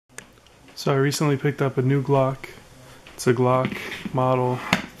So I recently picked up a new Glock. It's a Glock model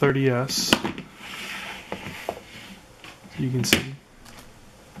 30s. You can see.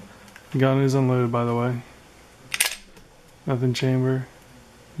 The gun is unloaded, by the way. Nothing chamber,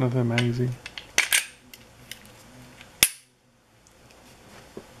 nothing magazine.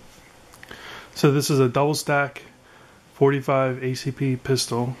 So this is a double stack 45 ACP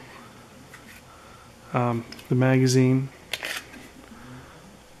pistol. The magazine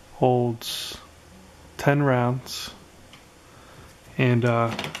holds 10 rounds, and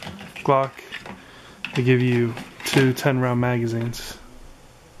Glock, they give you two 10-round magazines,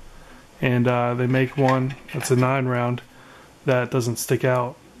 and they make one that's a 9-round that doesn't stick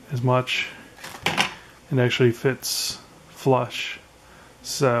out as much and actually fits flush.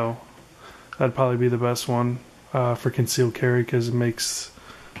 So that'd probably be the best one for concealed carry, because it makes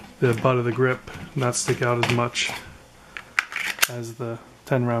the butt of the grip not stick out as much as the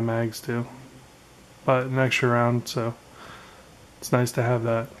 10-round mags do, but an extra round, so it's nice to have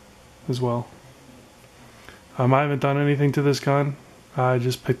that as well. I haven't done anything to this gun. I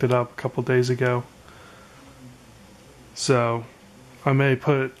just picked it up a couple days ago, so I may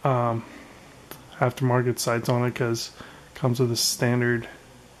put aftermarket sights on it, because it comes with the standard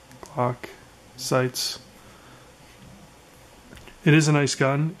Glock sights. It is a nice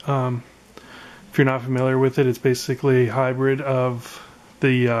gun. If you're not familiar with it, it's basically a hybrid of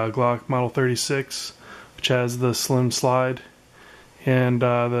the Glock Model 36, which has the slim slide, and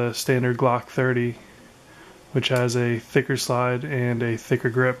the standard Glock 30, which has a thicker slide and a thicker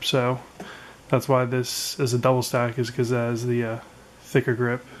grip. So that's why this is a double stack, is because it has the thicker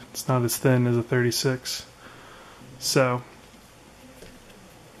grip. It's not as thin as a 36. So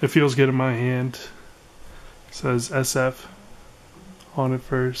it feels good in my hand. It says SF on it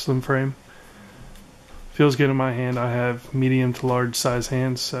for slim frame. Feels good in my hand. I have medium to large size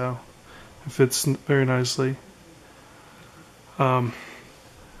hands, so it fits very nicely.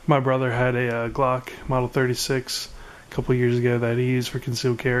 My brother had a Glock Model 36 a couple years ago that he used for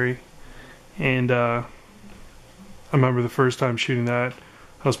concealed carry, and I remember the first time shooting that,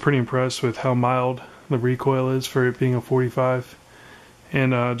 I was pretty impressed with how mild the recoil is for it being a 45,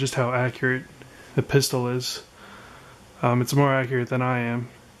 and just how accurate the pistol is. It's more accurate than I am.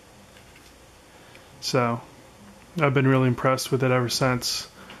 So I've been really impressed with it ever since.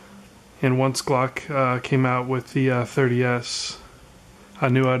 And once Glock came out with the 30s, I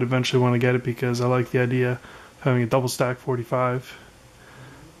knew I'd eventually want to get it, because I like the idea of having a double stack 45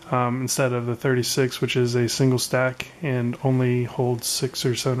 instead of the 36, which is a single stack and only holds 6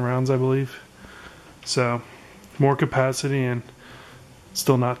 or 7 rounds, I believe. So more capacity and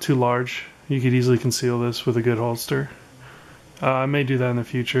still not too large. You could easily conceal this with a good holster. I may do that in the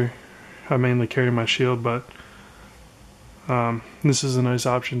future. I mainly carry my shield, but this is a nice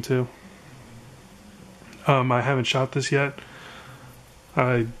option too. I haven't shot this yet.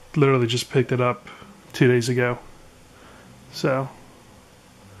 I literally just picked it up 2 days ago. So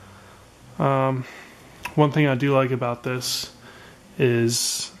one thing I do like about this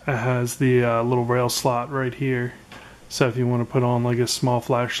is it has the little rail slot right here. So if you want to put on like a small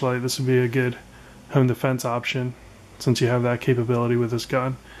flashlight, this would be a good home defense option, since you have that capability with this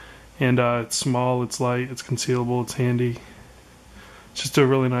gun. And it's small, it's light, it's concealable, it's handy. It's just a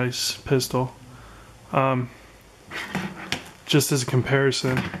really nice pistol. Just as a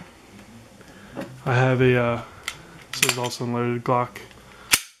comparison, I have a, this is also unloaded, Glock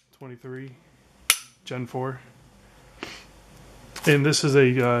 23 Gen 4. And this is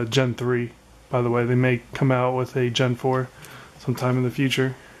a Gen 3, by the way. They may come out with a Gen 4 sometime in the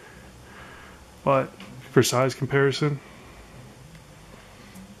future. But for size comparison,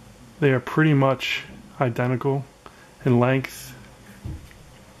 they are pretty much identical in length,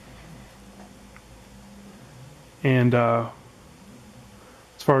 and as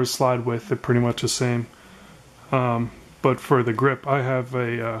far as slide width, they're pretty much the same. But for the grip, I have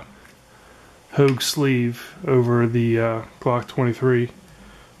a Hogue sleeve over the Glock 23.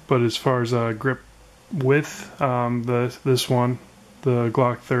 But as far as grip width, this one, the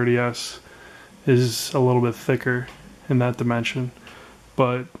Glock 30s, is a little bit thicker in that dimension,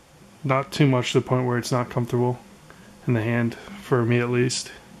 but not too much to the point where it's not comfortable in the hand, for me at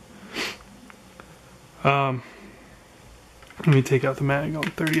least. Let me take out the mag on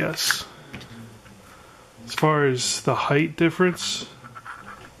the 30s. As far as the height difference,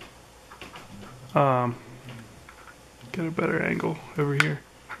 get a better angle over here.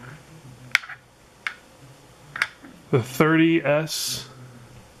 The 30s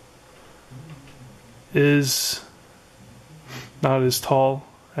is not as tall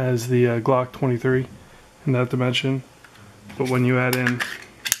as the Glock 23 in that dimension, but when you add in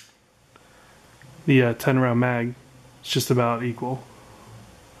the 10 round mag. It's just about equal.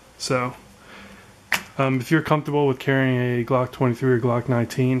 So if you're comfortable with carrying a Glock 23 or Glock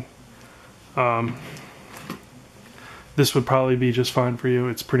 19, this would probably be just fine for you.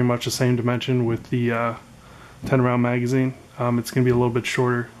 It's pretty much the same dimension with the 10 round magazine. It's going to be a little bit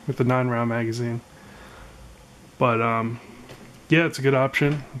shorter with the 9 round magazine. But yeah, it's a good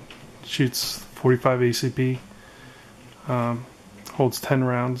option. Shoots 45 ACP. Holds 10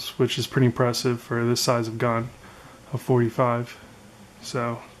 rounds, which is pretty impressive for this size of gun, of 45.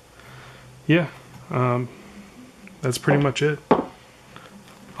 So yeah, that's pretty much it.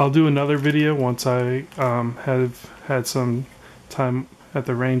 I'll do another video once I have had some time at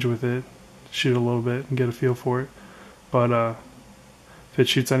the range with it, shoot a little bit and get a feel for it. But if it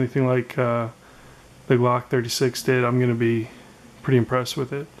shoots anything like the Glock 36 did, I'm going to be pretty impressed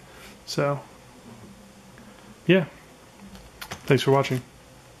with it. So yeah, thanks for watching.